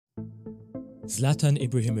Zlatan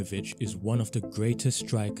Ibrahimovic is one of the greatest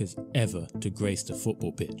strikers ever to grace the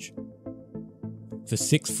football pitch. The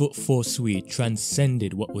 6'4" Swede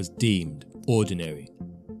transcended what was deemed ordinary.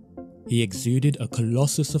 He exuded a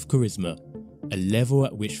colossus of charisma, a level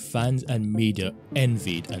at which fans and media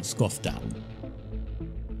envied and scoffed at.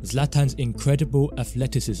 Zlatan's incredible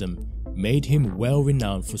athleticism made him well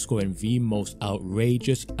renowned for scoring the most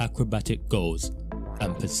outrageous acrobatic goals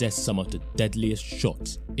and possessed some of the deadliest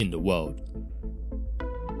shots in the world.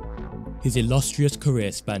 His illustrious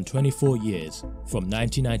career spanned 24 years from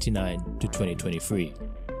 1999 to 2023,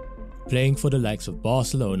 playing for the likes of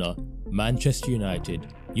Barcelona, Manchester United,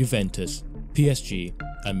 Juventus, PSG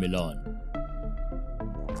and Milan.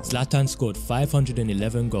 Zlatan scored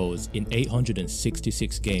 511 goals in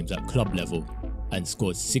 866 games at club level and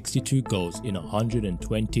scored 62 goals in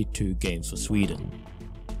 122 games for Sweden.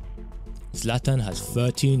 Zlatan has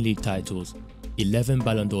 13 league titles, 11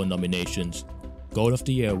 Ballon d'Or nominations, Goal of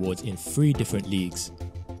the Year awards in 3 different leagues,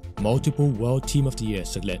 multiple World Team of the Year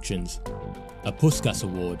selections, a Puskas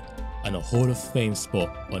Award and a Hall of Fame spot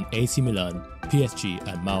on AC Milan, PSG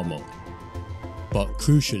and Malmo. But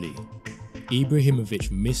crucially,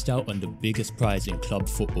 Ibrahimovic missed out on the biggest prize in club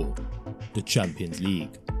football, the Champions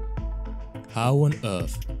League. How on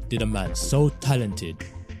earth did a man so talented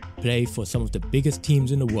play for some of the biggest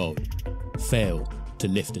teams in the world fail to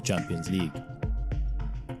lift the Champions League?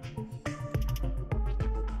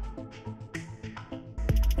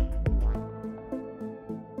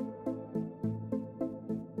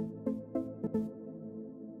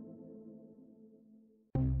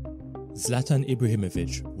 Zlatan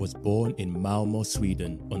Ibrahimovic was born in Malmo,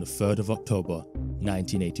 Sweden on the 3rd of October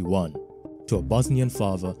 1981 to a Bosnian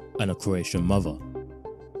father and a Croatian mother.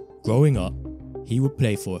 Growing up, he would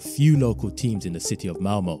play for a few local teams in the city of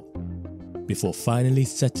Malmo, before finally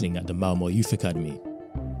settling at the Malmo Youth Academy.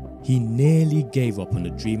 He nearly gave up on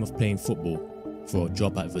the dream of playing football for a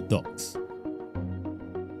job at the docks.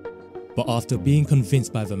 But after being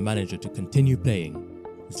convinced by the manager to continue playing,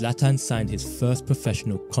 Zlatan signed his first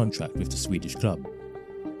professional contract with the Swedish club.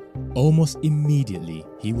 Almost immediately,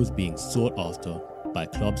 he was being sought after by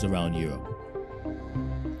clubs around Europe.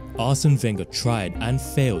 Arsene Wenger tried and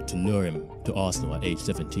failed to lure him to Arsenal at age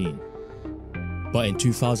 17. But in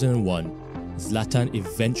 2001, Zlatan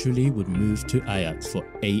eventually would move to Ajax for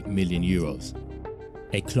 €8 million,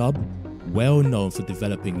 a club well known for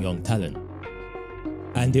developing young talent.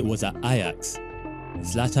 And it was at Ajax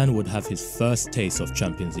Zlatan would have his first taste of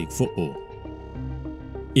Champions League football.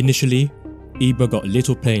 Initially, Ibra got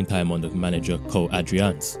little playing time under manager Ko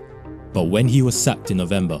Adriaans, but when he was sacked in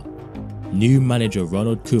November, new manager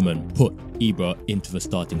Ronald Koeman put Ibra into the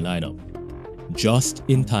starting lineup, just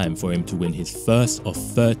in time for him to win his first of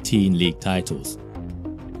 13 league titles.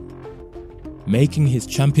 Making his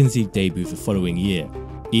Champions League debut the following year,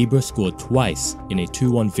 Ibra scored twice in a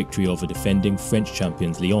 2-1 victory over defending French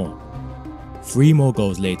champions Lyon. 3 more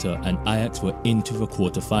goals later and Ajax were into the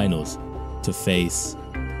quarter-finals to face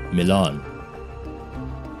Milan.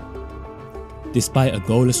 Despite a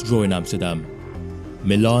goalless draw in Amsterdam,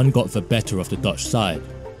 Milan got the better of the Dutch side,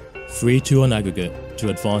 3-2 on aggregate to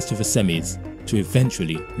advance to the semis to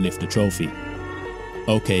eventually lift the trophy.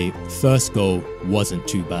 Okay, first goal wasn't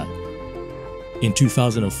too bad. In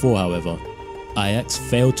 2004, however, Ajax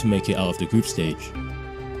failed to make it out of the group stage,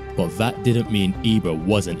 but that didn't mean Ibra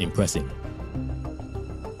wasn't impressing.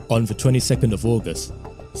 On the 22nd of August,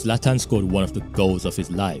 Zlatan scored one of the goals of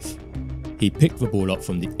his life. He picked the ball up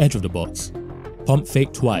from the edge of the box, pump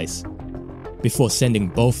faked twice, before sending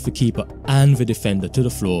both the keeper and the defender to the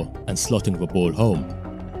floor and slotting the ball home.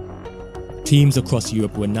 Teams across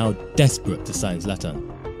Europe were now desperate to sign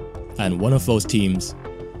Zlatan, and one of those teams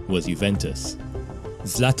was Juventus.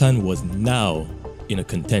 Zlatan was now in a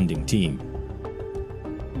contending team.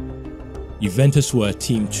 Juventus were a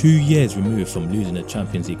team 2 years removed from losing the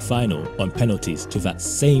Champions League final on penalties to that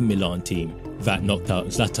same Milan team that knocked out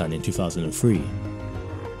Zlatan in 2003.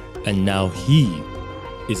 And now he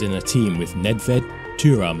is in a team with Nedved,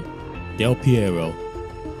 Thuram, Del Piero,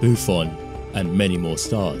 Buffon and many more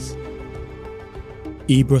stars.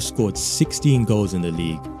 Ibra scored 16 goals in the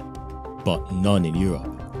league, but none in Europe.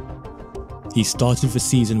 He started the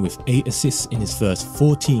season with 8 assists in his first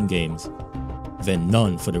 14 games, then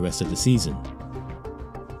none for the rest of the season.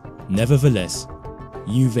 Nevertheless,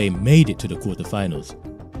 Juve made it to the quarter-finals,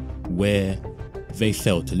 where they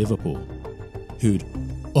fell to Liverpool, who'd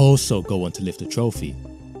also go on to lift the trophy.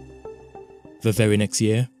 The very next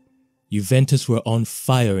year, Juventus were on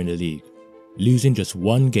fire in the league, losing just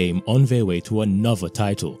 1 game on their way to another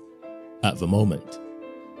title at the moment.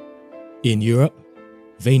 In Europe,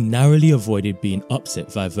 they narrowly avoided being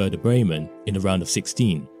upset by Werder Bremen in the round of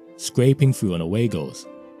 16, scraping through on away goals,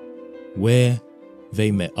 where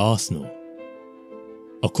they met Arsenal.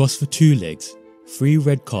 Across the two legs, 3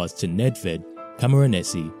 red cards to Nedved,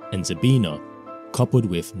 Camoranesi and Zabina, coupled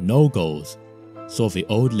with no goals, saw the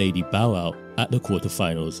old lady bow out at the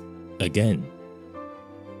quarterfinals again.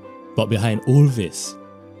 But behind all this,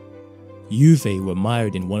 Juve were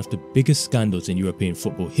mired in one of the biggest scandals in European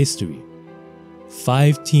football history.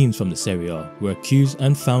 5 teams from the Serie A were accused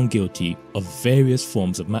and found guilty of various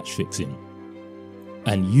forms of match fixing,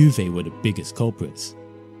 and Juve were the biggest culprits.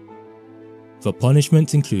 The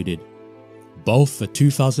punishments included both the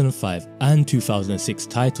 2005 and 2006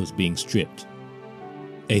 titles being stripped,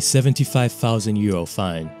 a €75,000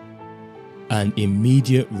 fine, and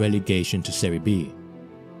immediate relegation to Serie B.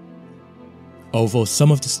 Although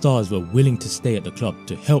some of the stars were willing to stay at the club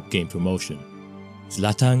to help gain promotion,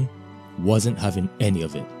 ZLATAN wasn't having any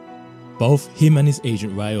of it. Both him and his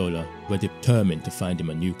agent Raiola were determined to find him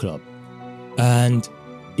a new club. And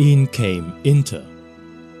in came Inter.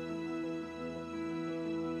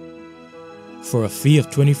 For a fee of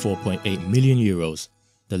 €24.8 million,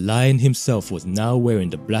 the Lion himself was now wearing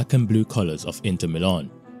the black and blue colours of Inter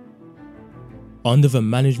Milan. Under the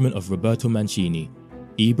management of Roberto Mancini,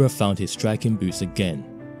 Ibra found his striking boots again.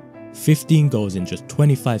 15 goals in just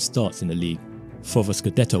 25 starts in the league for the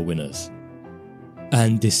Scudetto winners.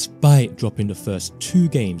 And despite dropping the first 2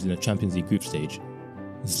 games in the Champions League group stage,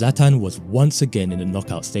 ZLATAN was once again in the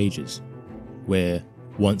knockout stages, where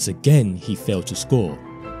once again he failed to score,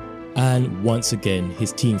 and once again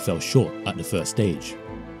his team fell short at the first stage.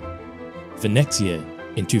 The next year,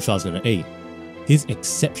 in 2008, his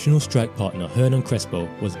exceptional strike partner Hernan Crespo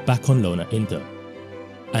was back on loan at Inter,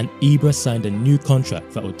 and Ibra signed a new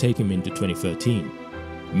contract that would take him into 2013,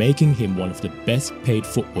 making him one of the best paid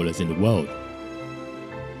footballers in the world.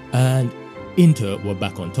 And Inter were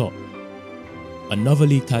back on top. Another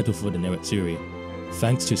league title for the Nerazzurri,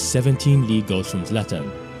 thanks to 17 league goals from ZLATAN,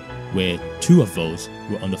 where 2 of those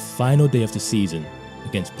were on the final day of the season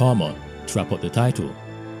against Parma to wrap up the title,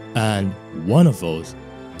 and 1 of those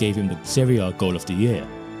gave him the Serie A Goal of the Year,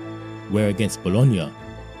 where against Bologna,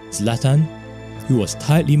 ZLATAN, who was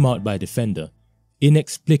tightly marked by a defender,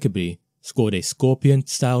 inexplicably scored a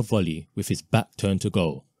scorpion-style volley with his back turned to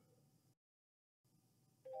goal.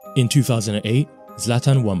 In 2008,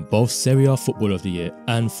 ZLATAN won both Serie A Football of the Year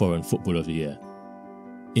and Foreign Football of the Year.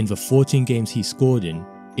 In the 14 games he scored in,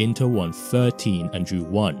 Inter won 13 and drew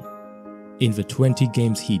 1. In the 20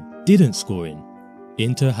 games he didn't score in,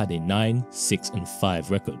 Inter had a 9, 6 and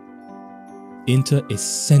 5 record. Inter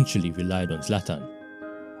essentially relied on ZLATAN.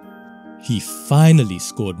 He finally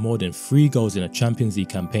scored more than 3 goals in a Champions League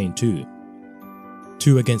campaign too.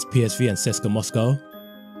 2 against PSV and CSKA Moscow,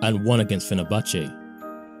 and 1 against Fenerbahce.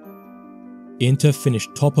 Inter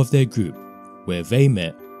finished top of their group, where they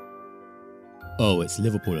met, oh, it's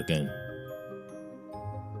Liverpool again.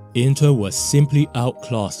 Inter was simply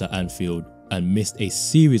outclassed at Anfield and missed a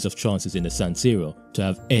series of chances in the San Siro to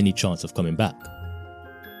have any chance of coming back.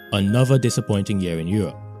 Another disappointing year in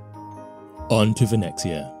Europe. On to the next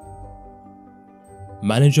year.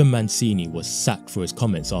 Manager Mancini was sacked for his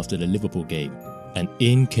comments after the Liverpool game, and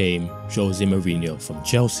in came Jose Mourinho from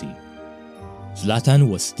Chelsea. ZLATAN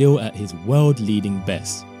was still at his world-leading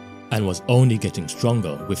best and was only getting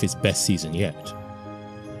stronger with his best season yet.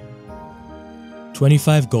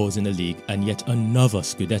 25 goals in the league and yet another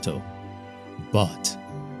Scudetto, but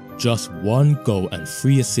just 1 goal and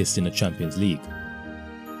 3 assists in the Champions League.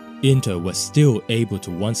 Inter were still able to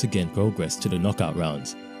once again progress to the knockout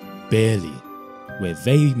rounds, barely, where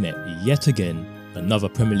they met yet again another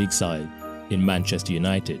Premier League side in Manchester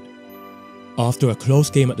United. After a close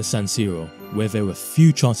game at the San Siro, where there were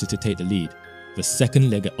few chances to take the lead, the second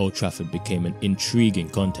leg at Old Trafford became an intriguing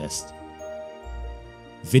contest.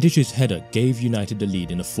 Vidic's header gave United the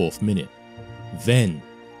lead in the 4th minute. Then,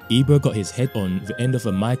 Ibra got his head on the end of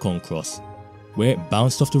a Maicon cross, where it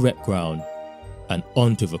bounced off the red ground and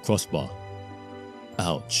onto the crossbar.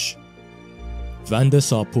 Ouch. Van der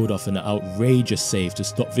Sar pulled off an outrageous save to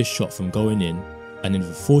stop this shot from going in, and in the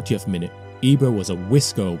 40th minute, Ibra was a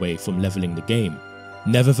whisker away from levelling the game.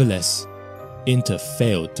 Nevertheless, Inter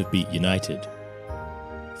failed to beat United.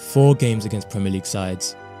 4 games against Premier League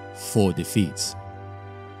sides, 4 defeats.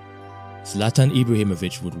 Zlatan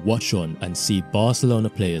Ibrahimovic would watch on and see Barcelona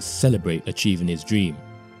players celebrate achieving his dream,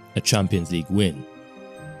 a Champions League win.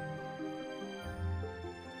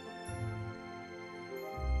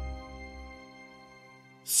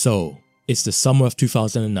 So, it's the summer of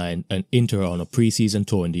 2009 and Inter are on a pre-season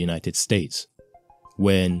tour in the United States,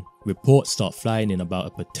 when reports start flying in about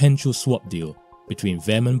a potential swap deal between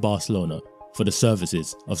them and Barcelona for the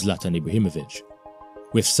services of Zlatan Ibrahimovic.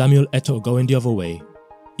 With Samuel Eto'o going the other way,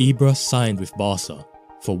 Ibra signed with Barca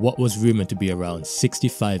for what was rumoured to be around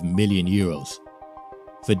 65 million euros.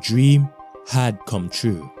 The dream had come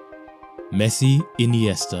true. Messi,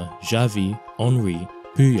 Iniesta, Xavi, Henry,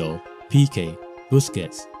 Puyol, Piqué,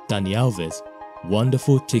 Busquets, Dani Alves,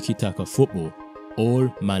 wonderful tiki-taka football,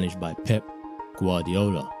 all managed by Pep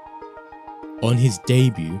Guardiola. On his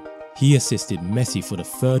debut, he assisted Messi for the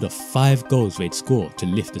third of 5 goals they'd scored to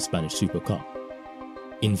lift the Spanish Super Cup.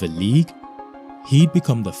 In the league, he'd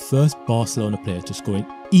become the first Barcelona player to score in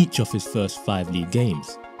each of his first 5 league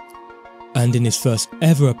games. And in his first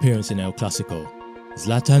ever appearance in El Clasico,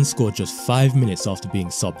 Zlatan scored just 5 minutes after being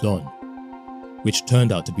subbed on, which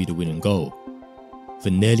turned out to be the winning goal.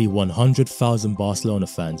 The nearly 100,000 Barcelona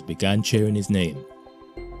fans began cheering his name.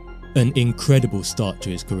 An incredible start to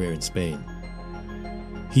his career in Spain.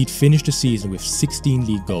 He'd finished the season with 16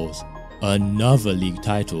 league goals, another league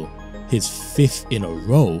title, his 5th in a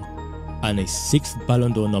row, and a 6th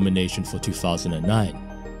Ballon d'Or nomination for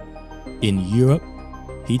 2009. In Europe,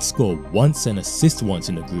 he'd score once and assist once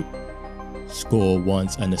in the group, score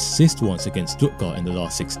once and assist once against Stuttgart in the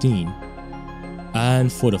last 16,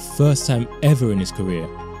 and for the first time ever in his career,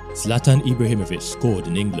 Zlatan Ibrahimovic scored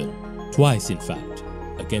in England, twice in fact,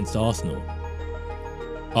 against Arsenal.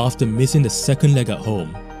 After missing the second leg at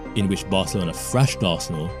home, in which Barcelona thrashed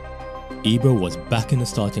Arsenal, Ibra was back in the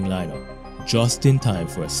starting lineup, just in time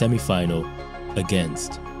for a semi-final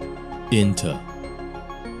against Inter.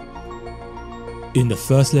 In the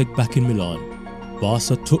first leg back in Milan,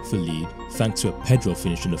 Barca took the lead thanks to a Pedro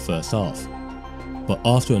finish in the first half. But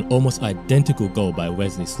after an almost identical goal by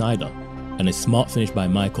Wesley Sneijder and a smart finish by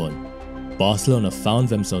Maicon, Barcelona found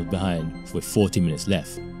themselves behind with 40 minutes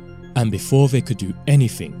left. And before they could do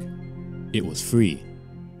anything, it was free.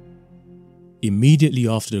 Immediately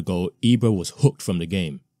after the goal, Ibra was hooked from the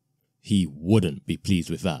game. He wouldn't be pleased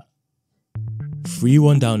with that.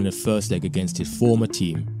 3-1 down in the first leg against his former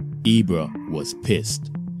team, Ibra was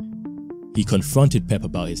pissed. He confronted Pep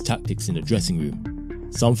about his tactics in the dressing room,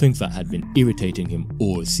 something that had been irritating him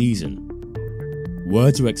all season.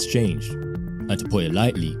 Words were exchanged, and to put it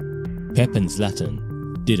lightly, Pep and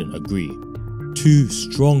Zlatan didn't agree. 2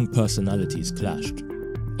 strong personalities clashed,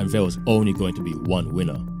 and there was only going to be one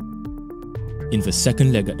winner. In the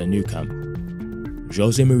second leg at the Nou Camp,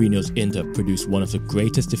 Jose Mourinho's Inter produced one of the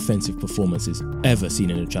greatest defensive performances ever seen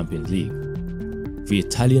in the Champions League. The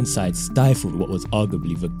Italian side stifled what was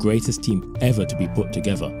arguably the greatest team ever to be put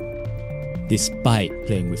together, despite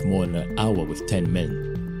playing with more than an hour with 10 men.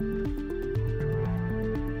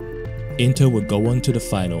 Inter would go on to the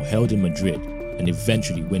final held in Madrid and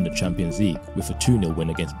eventually win the Champions League with a 2-0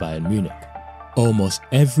 win against Bayern Munich. Almost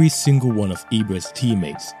every single one of Ibra's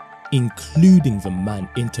teammates, including the man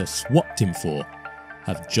Inter swapped him for,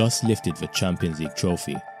 have just lifted the Champions League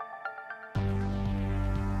trophy.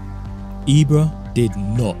 Ibra did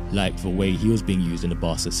not like the way he was being used in the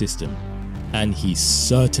Barca system, and he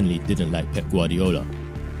certainly didn't like Pep Guardiola,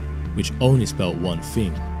 which only spelled one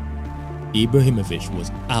thing: Ibrahimovic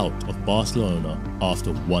was out of Barcelona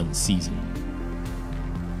after 1 season.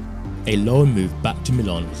 A loan move back to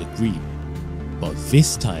Milan was agreed, but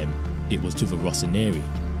this time it was to the Rossoneri.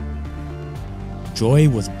 Joy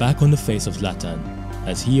was back on the face of Zlatan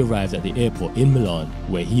as he arrived at the airport in Milan,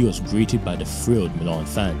 where he was greeted by the thrilled Milan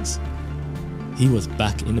fans. He was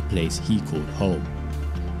back in the place he called home.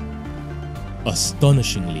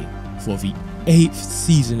 Astonishingly, for the 8th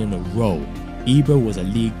season in a row, Ibra was a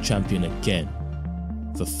league champion again,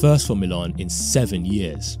 the first for Milan in 7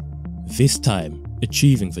 years, this time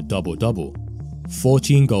achieving the double-double,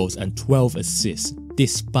 14 goals and 12 assists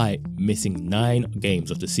despite missing 9 games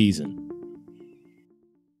of the season.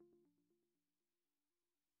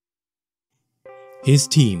 His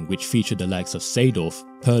team, which featured the likes of Seedorf,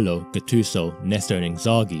 Pirlo, Gattuso, Nesta and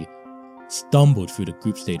Inzaghi, stumbled through the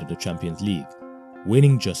group stage of the Champions League,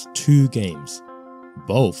 winning just 2 games,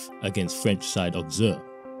 both against French side Auxerre,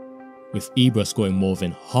 with Ibra scoring more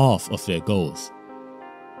than half of their goals.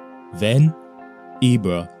 Then,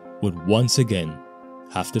 Ibra would once again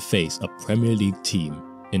have to face a Premier League team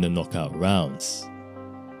in the knockout rounds.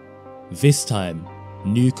 This time,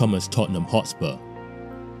 newcomers Tottenham Hotspur,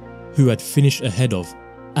 who had finished ahead of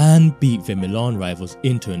and beat their Milan rivals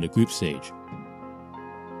Inter in the group stage.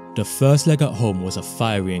 The first leg at home was a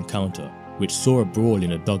fiery encounter, which saw a brawl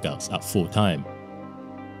in the dugouts at full time,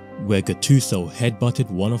 where Gattuso headbutted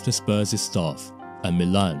one of the Spurs' staff and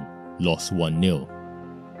Milan lost 1-0.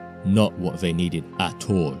 Not what they needed at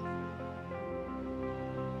all.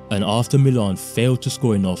 And after Milan failed to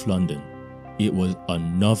score in North London, it was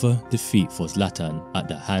another defeat for Zlatan at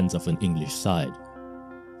the hands of an English side,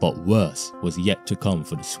 but worse was yet to come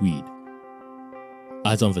for the Swede.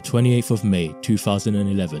 As on the 28th of May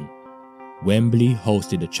 2011, Wembley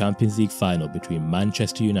hosted the Champions League final between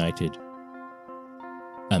Manchester United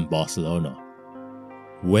and Barcelona,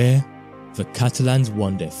 where the Catalans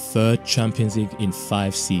won their third Champions League in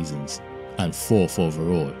 5 seasons and 4th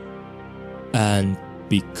overall. And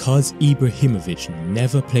because Ibrahimovic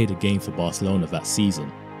never played a game for Barcelona that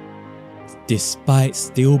season, despite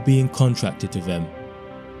still being contracted to them,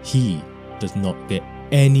 he does not get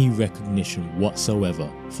any recognition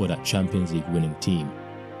whatsoever for that Champions League winning team.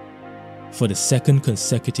 For the second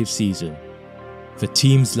consecutive season, the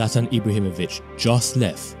team Zlatan Ibrahimovic just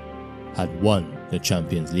left had won the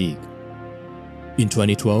Champions League. In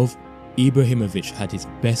 2012, Ibrahimovic had his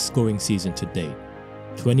best scoring season to date,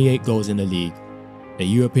 28 goals in the league, a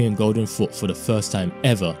European Golden Foot for the first time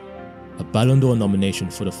ever, a Ballon d'Or nomination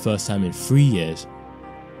for the first time in 3 years,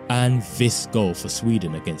 and this goal for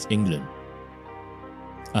Sweden against England.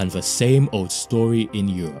 And the same old story in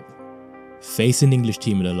Europe. Face an English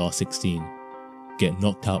team in the last 16, get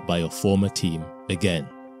knocked out by your former team again.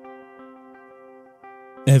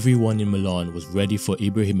 Everyone in Milan was ready for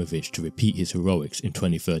Ibrahimovic to repeat his heroics in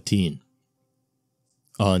 2013.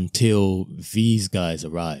 Until these guys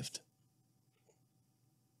arrived.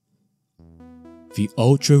 The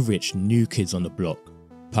ultra-rich new kids on the block,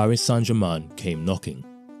 Paris Saint-Germain, came knocking,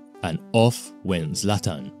 and off went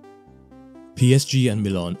Zlatan. PSG and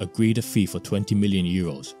Milan agreed a fee for €20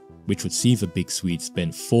 million, which would see the big Swede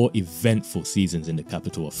spend 4 eventful seasons in the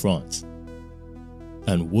capital of France.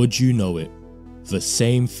 And would you know it, the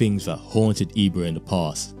same things that haunted Ibra in the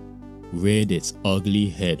past reared its ugly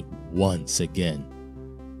head once again.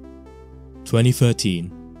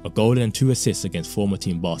 2013, a goal and 2 assists against former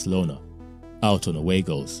team Barcelona, out on away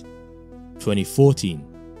goals.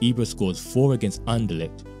 2014, Ibra scores 4 against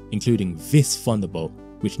Anderlecht, including this thunderbolt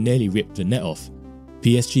which nearly ripped the net off.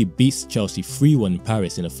 PSG beats Chelsea 3-1 in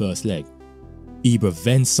Paris in the first leg. Ibra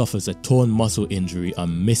then suffers a torn muscle injury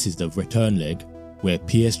and misses the return leg, where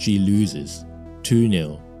PSG loses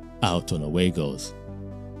 2-0 out on away goals.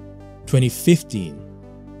 2015,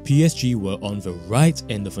 PSG were on the right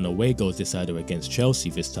end of an away goals decider against Chelsea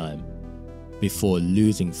this time, before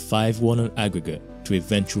losing 5-1 on aggregate to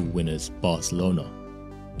eventual winners Barcelona.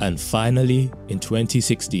 And finally, in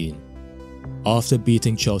 2016, after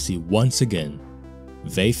beating Chelsea once again,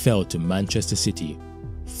 they fell to Manchester City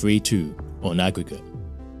 3-2 on aggregate.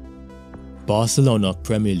 Barcelona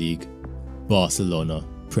Premier League, Barcelona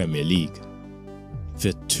Premier League.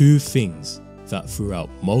 The two things that throughout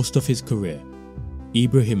most of his career,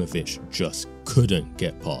 Ibrahimovic just couldn't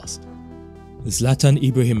get past. Zlatan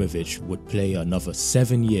Ibrahimovic would play another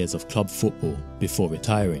 7 years of club football before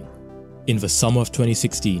retiring. In the summer of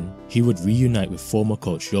 2016, he would reunite with former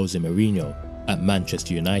coach Jose Mourinho at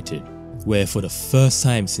Manchester United, where for the first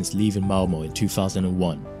time since leaving Malmo in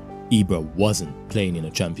 2001, Ibra wasn't playing in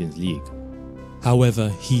the Champions League. However,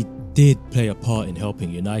 he did play a part in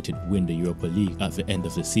helping United win the Europa League at the end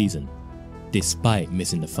of the season, despite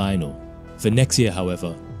missing the final. The next year,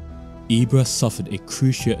 however, Ibra suffered a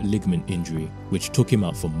cruciate ligament injury which took him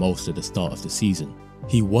out for most of the start of the season.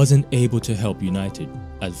 He wasn't able to help United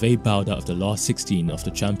as they bowed out of the last 16 of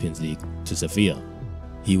the Champions League to Sevilla.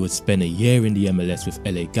 He would spend a year in the MLS with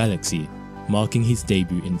LA Galaxy, marking his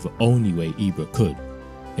debut in the only way Ibra could,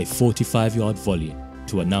 a 45-yard volley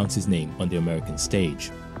to announce his name on the American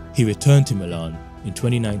stage. He returned to Milan in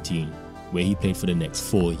 2019, where he played for the next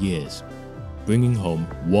 4 years, bringing home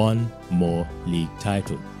one more league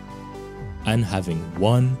title and having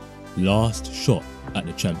one last shot at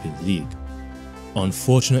the Champions League.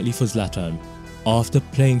 Unfortunately for Zlatan, after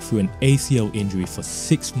playing through an ACL injury for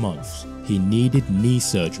 6 months, he needed knee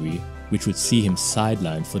surgery which would see him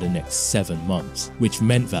sidelined for the next 7 months, which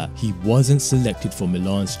meant that he wasn't selected for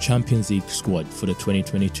Milan's Champions League squad for the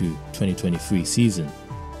 2022-2023 season,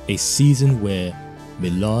 a season where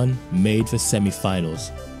Milan made the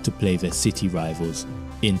semi-finals to play their city rivals,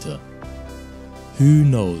 Inter. Who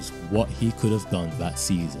knows what he could have done that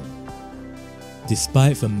season?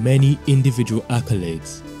 Despite the many individual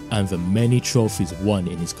accolades and the many trophies won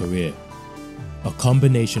in his career, a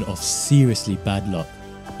combination of seriously bad luck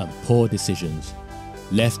and poor decisions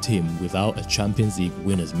left him without a Champions League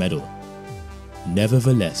winner's medal.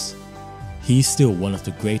 Nevertheless, he's still one of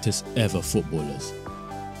the greatest ever footballers,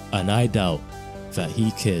 and I doubt that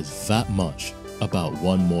he cares that much about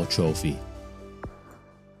one more trophy.